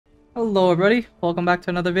Hello everybody, welcome back to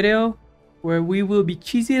another video where we will be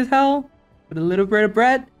cheesy as hell with a little bit of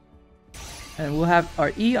bread and we'll have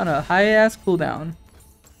our E on a high ass cooldown.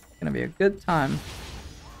 It's gonna be a good time.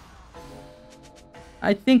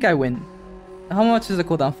 I think I win. How much is the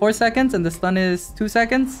cooldown? 4 seconds and the stun is 2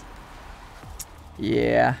 seconds?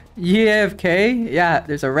 Yeah. EFK? Yeah,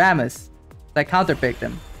 there's a Rammus. I counterpicked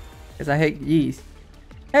him because I hate Yees.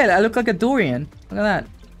 Hey, I look like a durian. Look at that.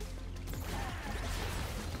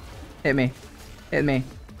 Hit me. Hit me.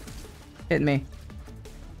 Hit me.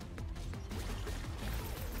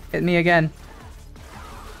 Hit me again.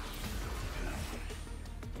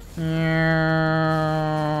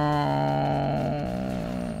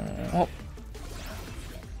 Oh.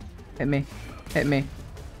 Hit me. Hit me.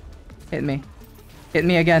 Hit me. Hit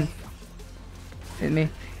me again. Hit me.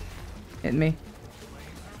 Hit me.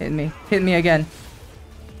 Hit me. Hit me again.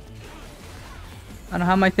 I don't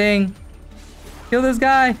have my thing. Kill this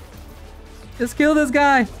guy. Just kill this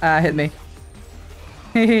guy. Ah, hit me.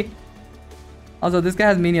 Also, this guy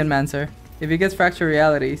has Minion Mancer. If he gets Fractured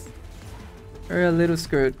Realities, we're a little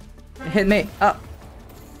screwed. Hit me. Up.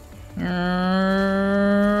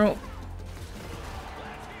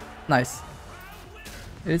 Nice.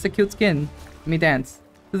 It's a cute skin. Let me dance.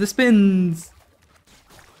 To the spins.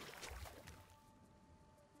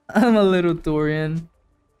 I'm a little Dorian.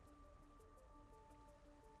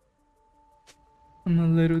 I'm a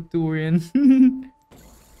little durian.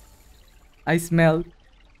 I smell.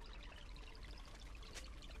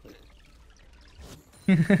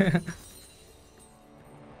 Should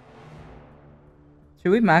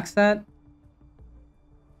we max that?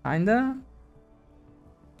 Kinda?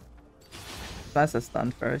 That's a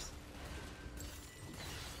stun first.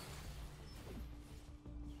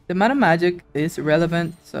 The amount of magic is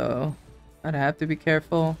relevant, so I'd have to be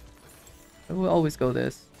careful. I will always go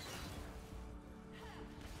this.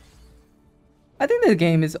 I think the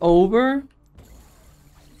game is over.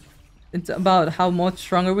 It's about how much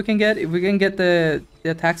stronger we can get. If we can get the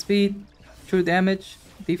attack speed, true damage,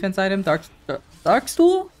 defense item, dark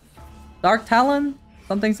stool, dark talon,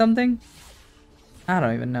 something. I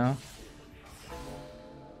don't even know.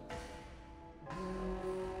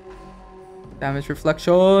 Damage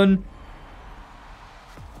reflection.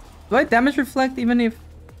 Do I damage reflect even if?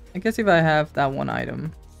 I guess if I have that one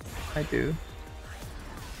item, I do.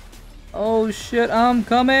 Oh shit, I'm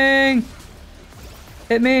coming!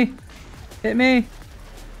 Hit me! Hit me!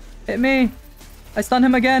 Hit me! I stunned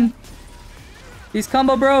him again! He's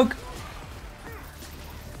combo broke!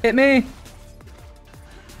 Hit me!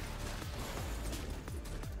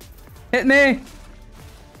 Hit me!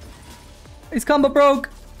 He's combo broke!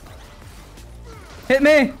 Hit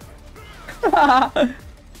me!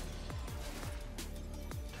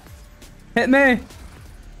 Hit me!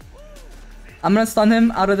 I'm gonna stun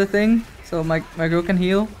him out of the thing so my girl can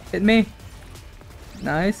heal. Hit me.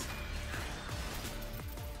 Nice.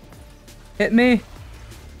 Hit me.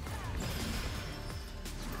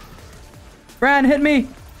 Bran, hit me.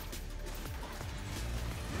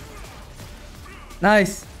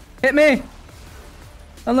 Nice. Hit me.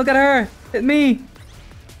 Oh, look at her. Hit me.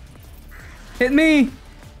 Hit me.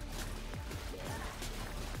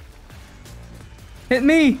 Hit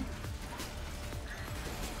me.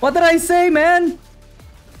 What did I say, man?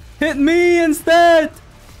 Hit me instead!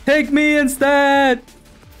 Take me instead!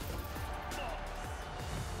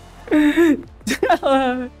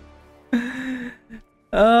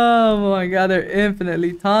 Oh my god, they're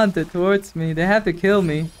infinitely taunted towards me. They have to kill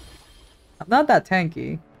me. I'm not that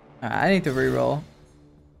tanky. I need to reroll.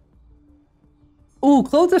 Ooh,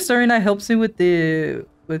 Clothes of Serena helps me with the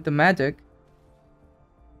magic.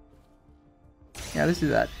 Yeah, let's do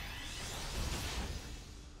that.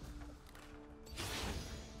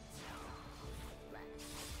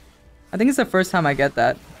 I think it's the first time I get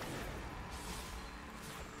that.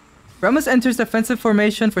 Rammus enters defensive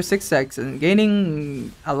formation for 6 seconds,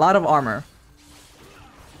 gaining a lot of armor.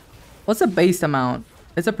 What's the base amount?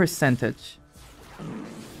 It's a percentage.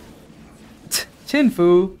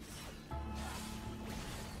 Chinfu.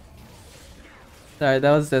 Sorry,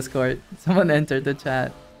 that was Discord. Someone entered the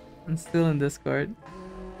chat. I'm still in Discord.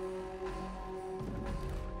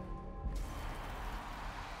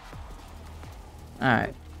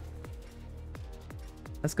 Alright.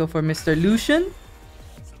 Let's go for Mr. Lucian.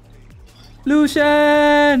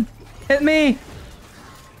 Lucian! Hit me!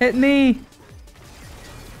 Hit me!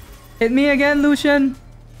 Hit me again, Lucian!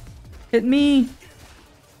 Hit me!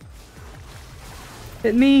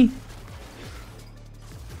 Hit me!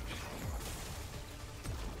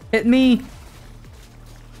 Hit me!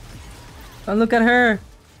 Don't look at her!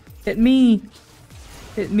 Hit me!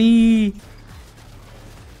 Hit me!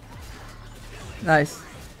 Nice.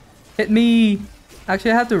 Hit me!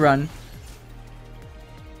 Actually, I have to run.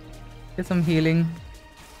 Get some healing.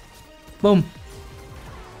 Boom.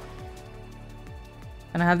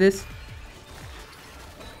 Can I have this?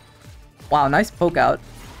 Wow, nice poke out.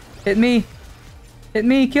 Hit me. Hit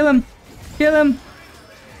me. Kill him. Kill him.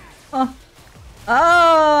 Oh.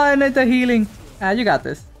 Oh, I need the healing. Ah, you got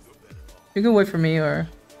this. You can wait for me or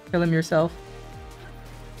kill him yourself.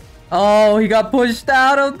 Oh, he got pushed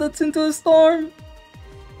out of the into a storm.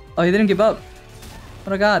 Oh, he didn't give up.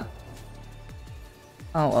 What a god.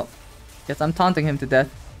 Oh, well. Guess I'm taunting him to death.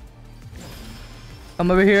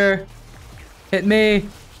 Come over here. Hit me.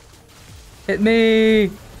 Hit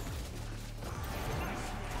me.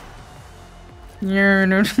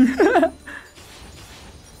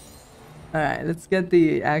 Alright, let's get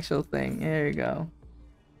the actual thing. Here you go.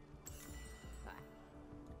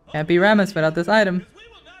 Can't be Rammus without this item.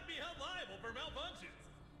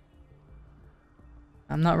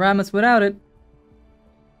 I'm not Rammus without it.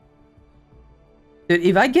 Dude,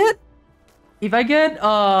 if I get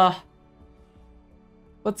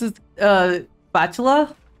what's this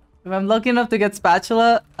spatula? If I'm lucky enough to get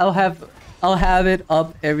spatula, I'll have it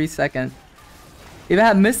up every second. If I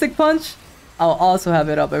have Mystic Punch, I'll also have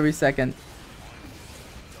it up every second.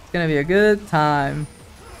 It's gonna be a good time.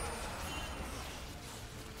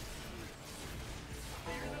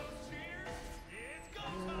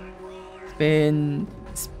 Spin.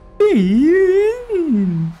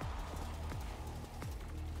 Spin.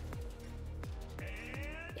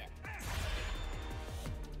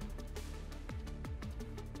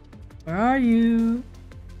 Where are you?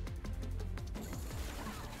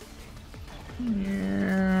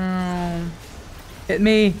 Hit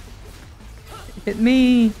me. Hit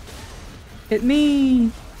me. Hit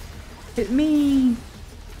me. Hit me.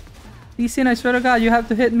 Lee Sin, I swear to God, you have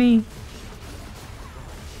to hit me.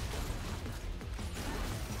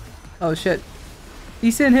 Oh shit.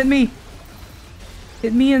 Lee Sin, hit me.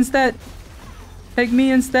 Hit me instead. Take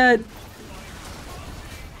me instead.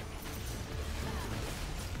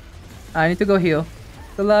 I need to go heal.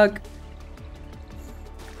 Good luck.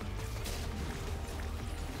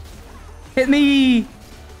 Hit me!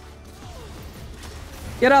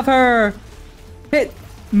 Get off her! Hit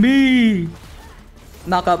me!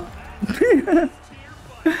 Knock up.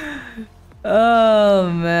 Oh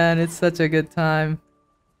man, it's such a good time.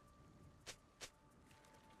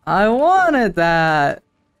 I wanted that.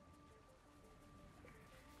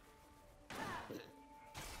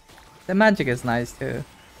 The magic is nice too.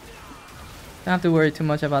 Don't have to worry too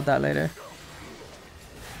much about that later.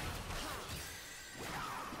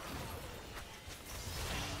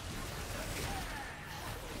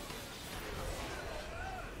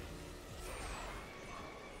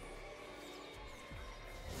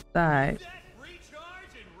 Die.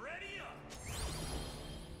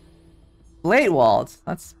 Blade walls.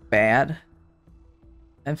 That's bad.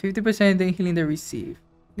 And 50% of the healing they receive.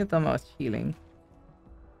 Get that much healing.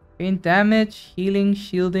 Gain damage, healing,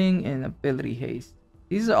 shielding, and ability haste.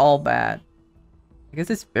 These are all bad. I guess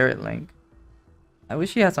it's Spirit Link. I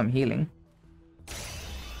wish he had some healing.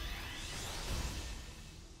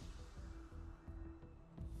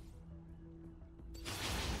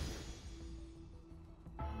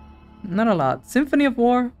 Not a lot. Symphony of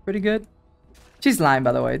War, pretty good. She's lying,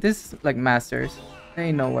 by the way. This is like Masters. There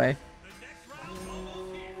ain't no way.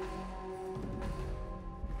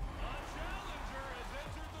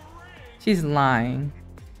 She's lying.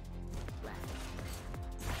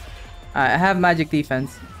 I have magic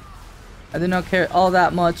defense. I do not care all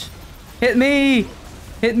that much. Hit me!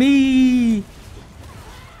 Hit me!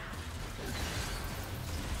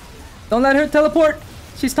 Don't let her teleport!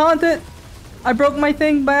 She's taunted! I broke my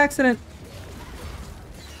thing by accident.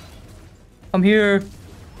 Come here.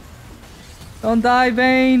 Don't die,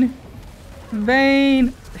 Vayne.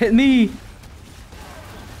 Vayne! Hit me!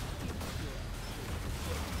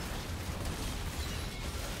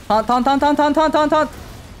 Taunt, taunt, taunt, taunt, taunt, taunt, taunt, taunt!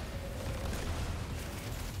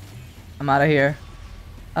 I'm out of here.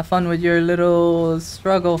 Have fun with your little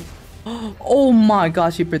struggle. Oh my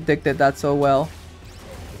gosh, he predicted that so well.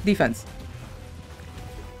 Defense.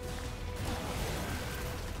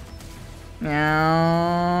 Meow.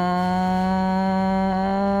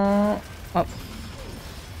 Oh.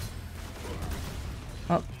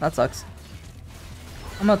 Oh, that sucks.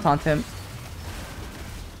 I'm gonna taunt him.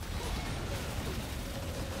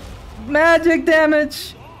 Magic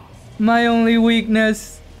damage! My only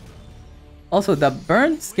weakness. Also, the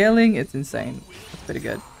burn scaling, it's insane. That's pretty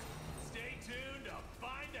good.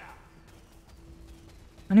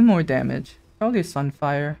 I need more damage. Probably a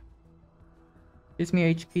Sunfire. Gives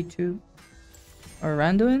me HP too. Or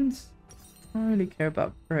Randuin's? I don't really care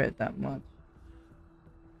about crit that much.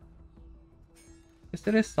 Guess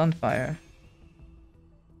it is Sunfire.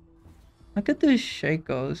 Look at these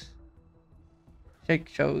Shakos. Shake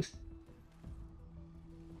shows.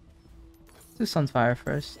 Let's do Sunfire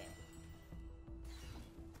first.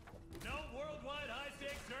 No worldwide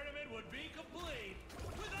high-stakes tournament would be complete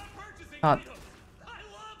without purchasing Hot. items. I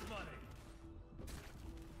love money.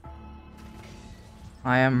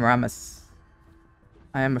 I am Rammus.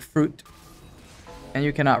 I am a fruit. And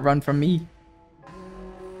you cannot run from me.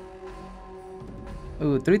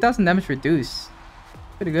 Ooh, 3000 damage reduced.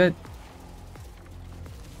 Pretty good.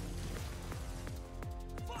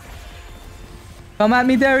 Come at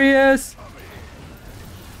me, Darius!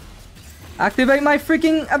 Activate my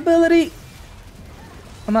freaking ability!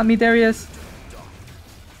 Come at me, Darius.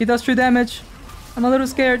 He does true damage. I'm a little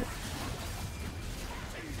scared.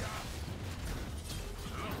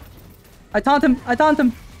 I taunt him! I taunt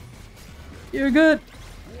him! You're good!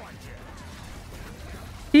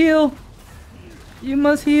 Heal! You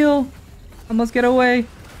must heal! I must get away.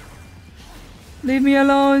 Leave me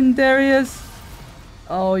alone, Darius!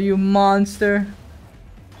 Oh, you monster.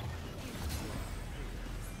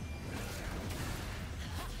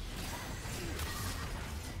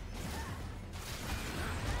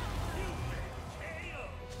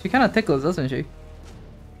 She kind of tickles, doesn't she?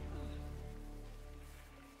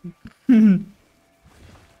 She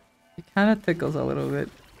kind of tickles a little bit.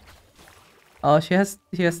 Oh, she has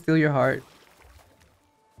Steal Your Heart.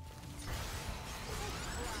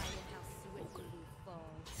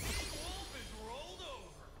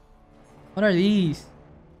 What are these?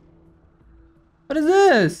 What is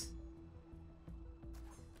this?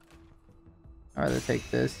 I'd rather take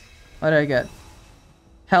this. What did I get?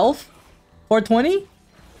 Health? 420?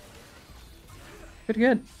 Pretty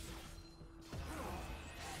good.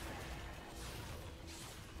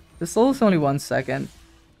 The soul is only 1 second.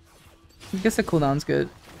 I guess the cooldown's good.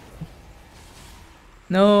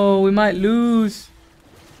 No, we might lose.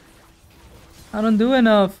 I don't do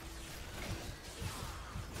enough.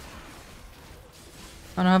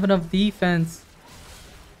 I don't have enough defense.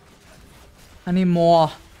 I need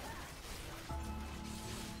more.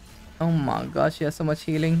 Oh my gosh, she has so much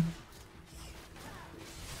healing.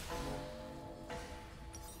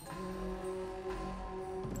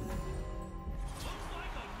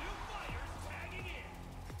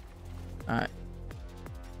 Alright.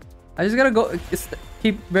 I just gotta go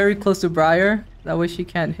keep very close to Briar. That way she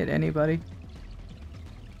can't hit anybody.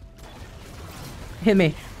 Hit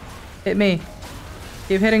me. Hit me.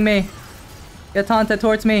 Keep hitting me. Get taunted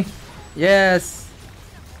towards me. Yes.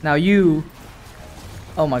 Now you.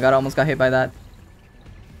 Oh my god, I almost got hit by that.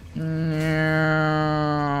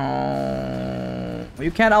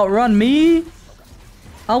 You can't outrun me.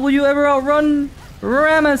 How will you ever outrun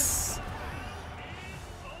Rammus?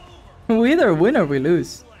 We either win or we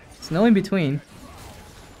lose. There's no in between.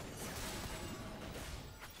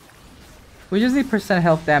 We just need percent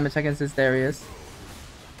health damage against this Darius.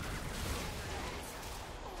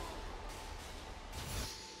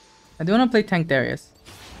 I do want to play tank Darius.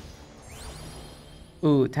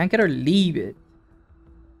 Ooh, tank it or leave it.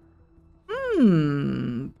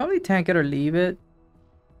 Probably tank it or leave it.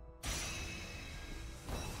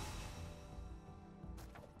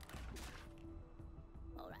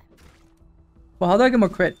 Well, how do I get more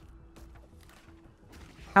crit?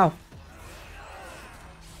 Ow.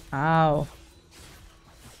 Ow.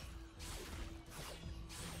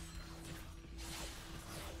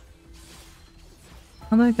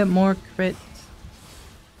 How do I get more crit?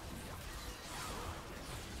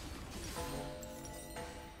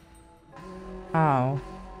 Ow.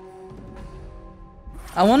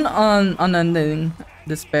 I want unending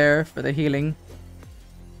despair for the healing.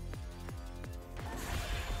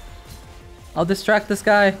 I'll distract this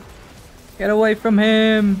guy. Get away from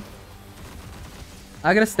him.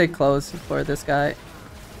 I gotta stay close for this guy.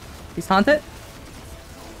 He's taunted.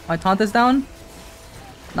 My taunt is down.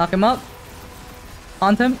 Knock him up.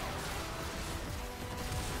 Taunt him.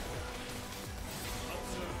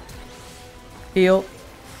 Heal.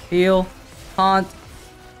 Heal. Taunt.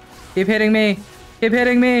 Keep hitting me. Keep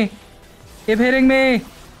hitting me. Keep hitting me.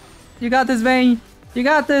 You got this, Vayne. You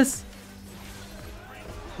got this.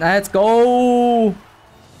 Let's go.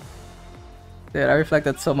 Dude, I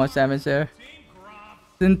reflected so much damage there.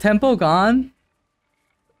 Is tempo gone?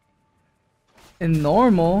 In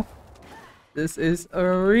normal. This is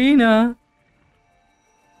arena.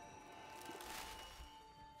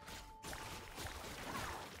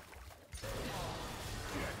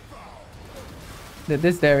 Dude,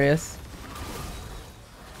 this Darius.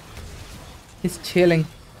 He's chilling.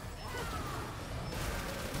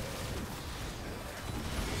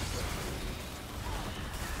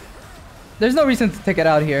 There's no reason to take it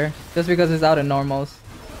out here, just because it's out in normals.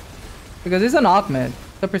 Because it's an augment.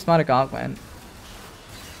 It's a prismatic augment.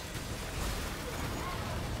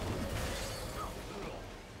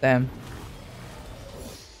 Damn.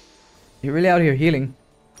 You're really out here healing.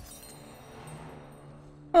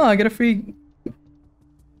 Oh, I get a free...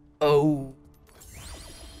 Oh.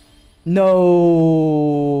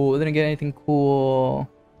 No. I didn't get anything cool.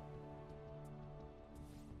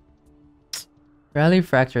 Rally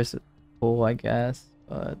Fractures is cool, I guess,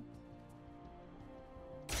 but...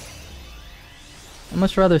 I'd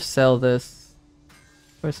much rather sell this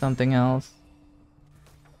for something else.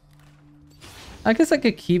 I guess I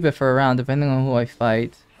could keep it for a round depending on who I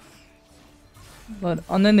fight. But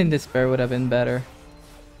Unending Despair would have been better.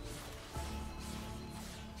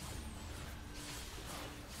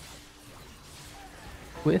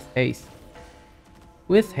 With haste.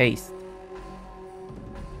 With haste.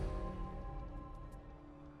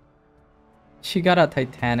 She got a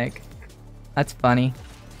Titanic. That's funny.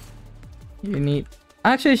 You need...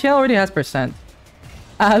 Actually, she already has percent.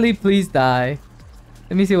 Ali, please die.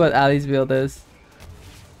 Let me see what Ali's build is.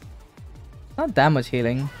 Not that much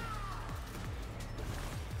healing.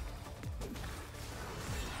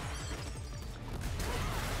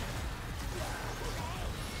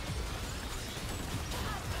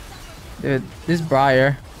 Dude, this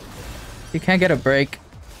Briar. You can't get a break.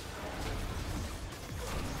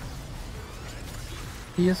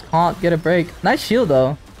 You just can't get a break. Nice shield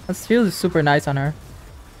though. That shield is super nice on her.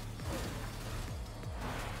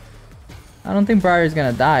 I don't think Briar is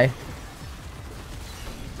gonna die.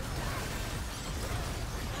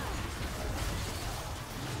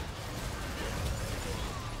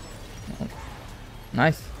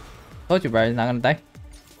 Nice. Told you Briar is not gonna die.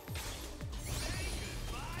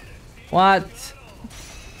 What?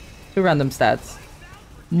 2 random stats.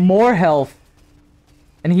 More health.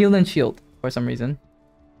 And heal and shield for some reason.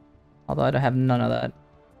 Although I don't have none of that.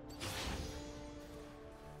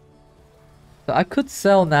 So I could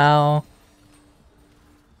sell now.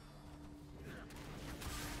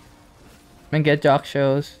 And get jock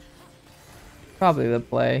shows. Probably the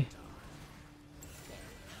play.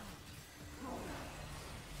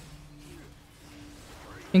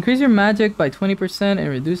 Increase your magic by 20% and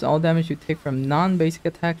reduce all damage you take from non-basic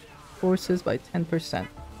attack forces by 10%.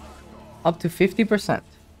 Up to 50%.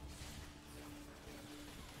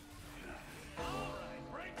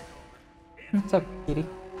 What's up, kitty?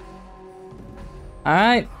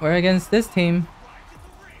 Alright, we're against this team.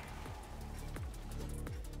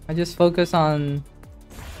 I just focus on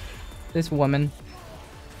this woman.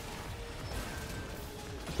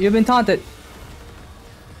 You've been taunted.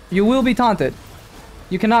 You will be taunted.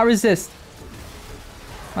 You cannot resist.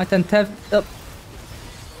 My Tentef up.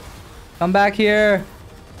 Come back here.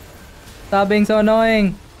 Stop being so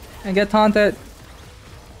annoying. And get taunted.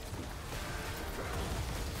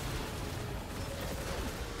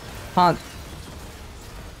 Taunt.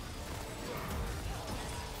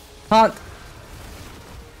 Taunt.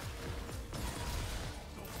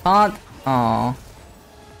 Taunt. Aww.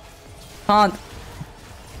 Taunt.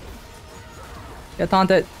 Get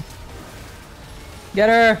taunted. Get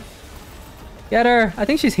her. Get her. I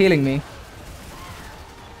think she's healing me.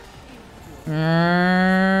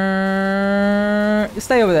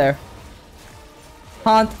 Stay over there.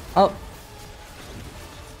 Taunt. Oh.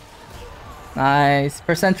 Nice.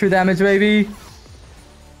 Percent true damage, baby.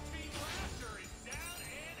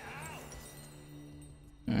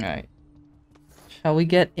 Alright. Shall we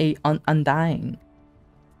get a Undying?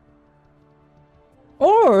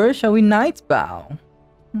 Or shall we Knight's Bow?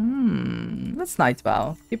 Let's Knight's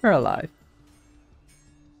Bow. Keep her alive.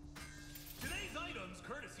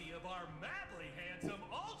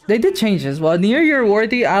 They did change this. Well, near your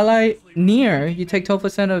worthy ally, you take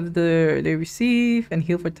 12% of they receive and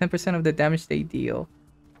heal for 10% of the damage they deal.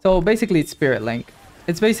 So basically, it's Spirit Link.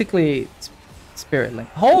 It's basically Spirit Link.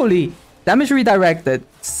 Holy! Damage redirected,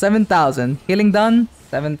 7,000. Healing done,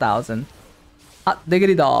 7,000. Hot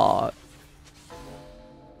diggity dog.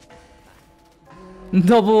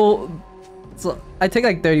 Double. So I take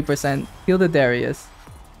like 30%. Heal the Darius.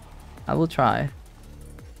 I will try.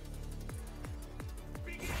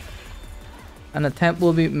 An attempt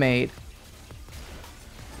will be made.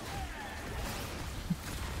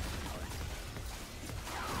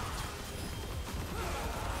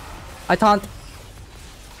 I taunt.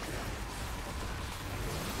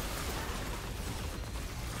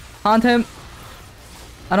 Taunt him.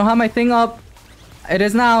 I don't have my thing up. It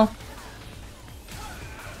is now.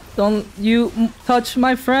 Don't you touch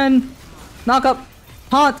my friend. Knock up.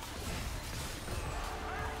 Taunt.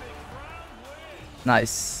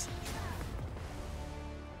 Nice.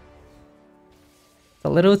 It's a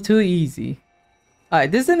little too easy.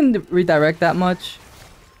 Alright, this didn't redirect that much.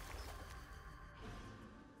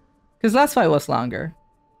 Because last fight was longer.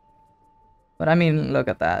 But I mean, look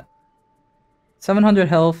at that. 700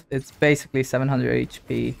 health, it's basically 700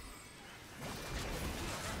 HP.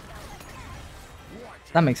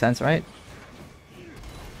 That makes sense, right?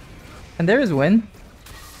 And there is win.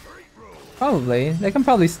 Probably. They can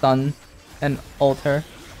probably stun and ult her.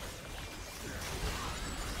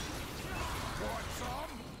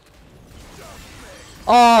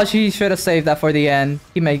 Oh, she should have saved that for the end.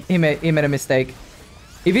 He made a mistake.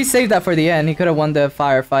 If he saved that for the end, he could have won the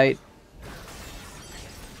firefight.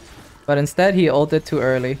 But instead, he ulted too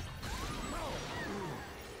early.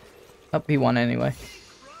 Oh, he won anyway.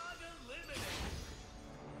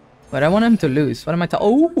 But I want him to lose. What am I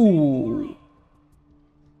oh!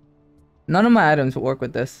 None of my items work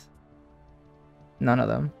with this. None of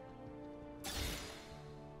them.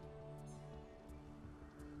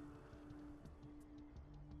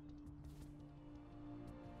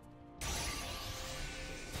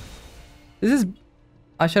 This is...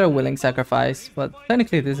 I should have willing sacrifice, but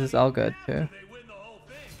technically this is all good too.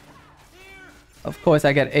 Of course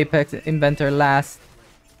I get Apex Inventor last.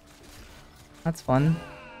 That's fun.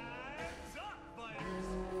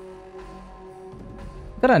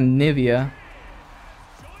 Got a Nivea.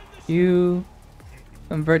 You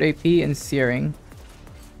convert AP and Searing.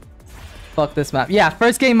 Fuck this map. Yeah,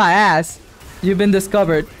 first game my ass. You've been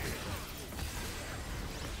discovered.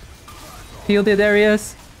 Fielded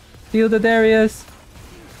areas. Fielded areas.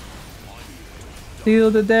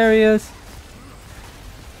 Fielded areas.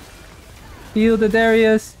 Fielded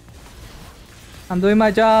areas. I'm doing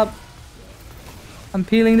my job. I'm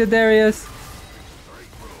peeling the Darius.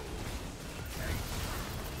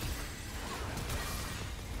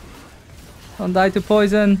 Don't die to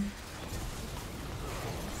poison.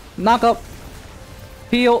 Knock up.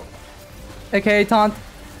 Peel. AKA taunt.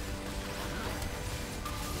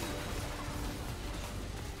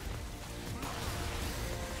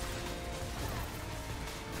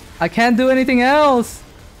 I can't do anything else.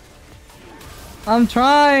 I'm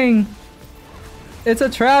trying. It's a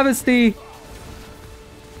travesty.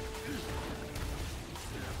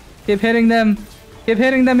 Keep hitting them. Keep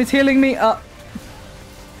hitting them. It's healing me. You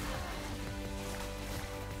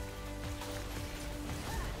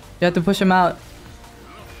have to push him out.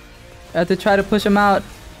 You have to try to push him out.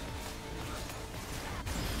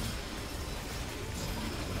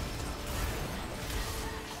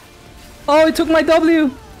 Oh, he took my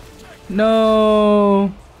W.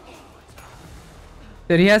 No.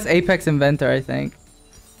 Dude, he has Apex Inventor, I think.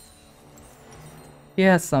 He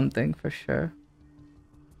has something for sure.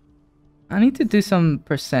 I need to do some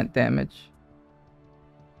percent damage.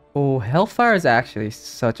 Oh, Hellfire is actually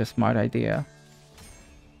such a smart idea.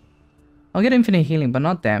 I'll get infinite healing, but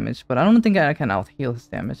not damage. But I don't think I can out-heal his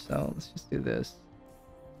damage, so let's just do this.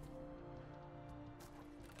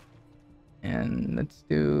 And let's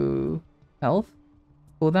do health.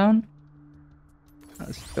 Cooldown.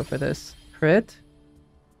 Let's go for this. Crit.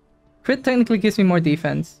 Crit technically gives me more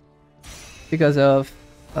defense. Because of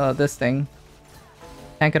this thing.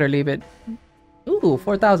 Tank it or leave it. Ooh,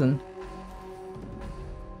 4,000.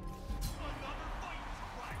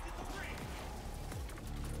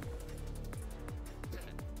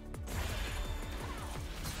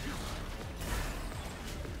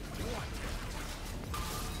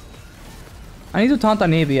 I need to taunt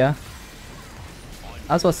Anivia.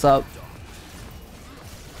 That's what's up.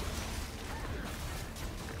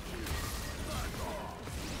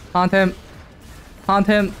 Taunt him. Taunt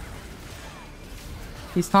him.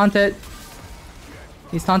 He's taunted.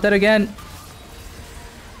 He's taunted again.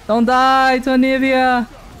 Don't die to Anivia.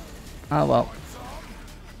 Oh well.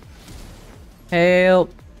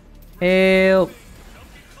 Help. Help.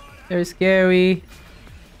 They're scary.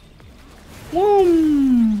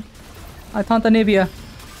 Boom. I taunt Anivia.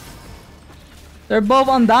 They're both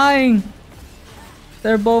undying.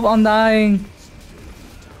 They're both undying.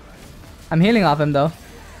 I'm healing off him though.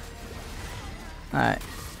 Alright.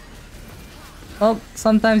 Well,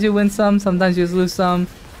 sometimes you win some, sometimes you lose some.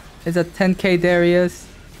 It's a 10k Darius.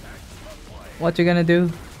 What you gonna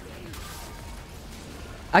do?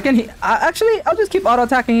 Actually, I'll just keep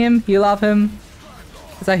auto-attacking him, heal off him.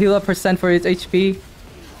 Because I heal up percent for his HP.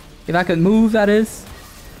 If I could move, that is.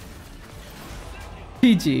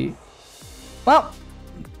 PG. Well,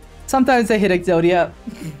 sometimes I hit Exodia.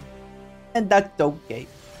 And that's okay.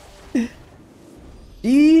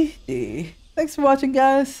 GG. Thanks for watching,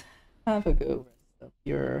 guys. Have a good rest of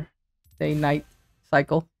your day-night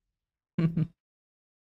cycle.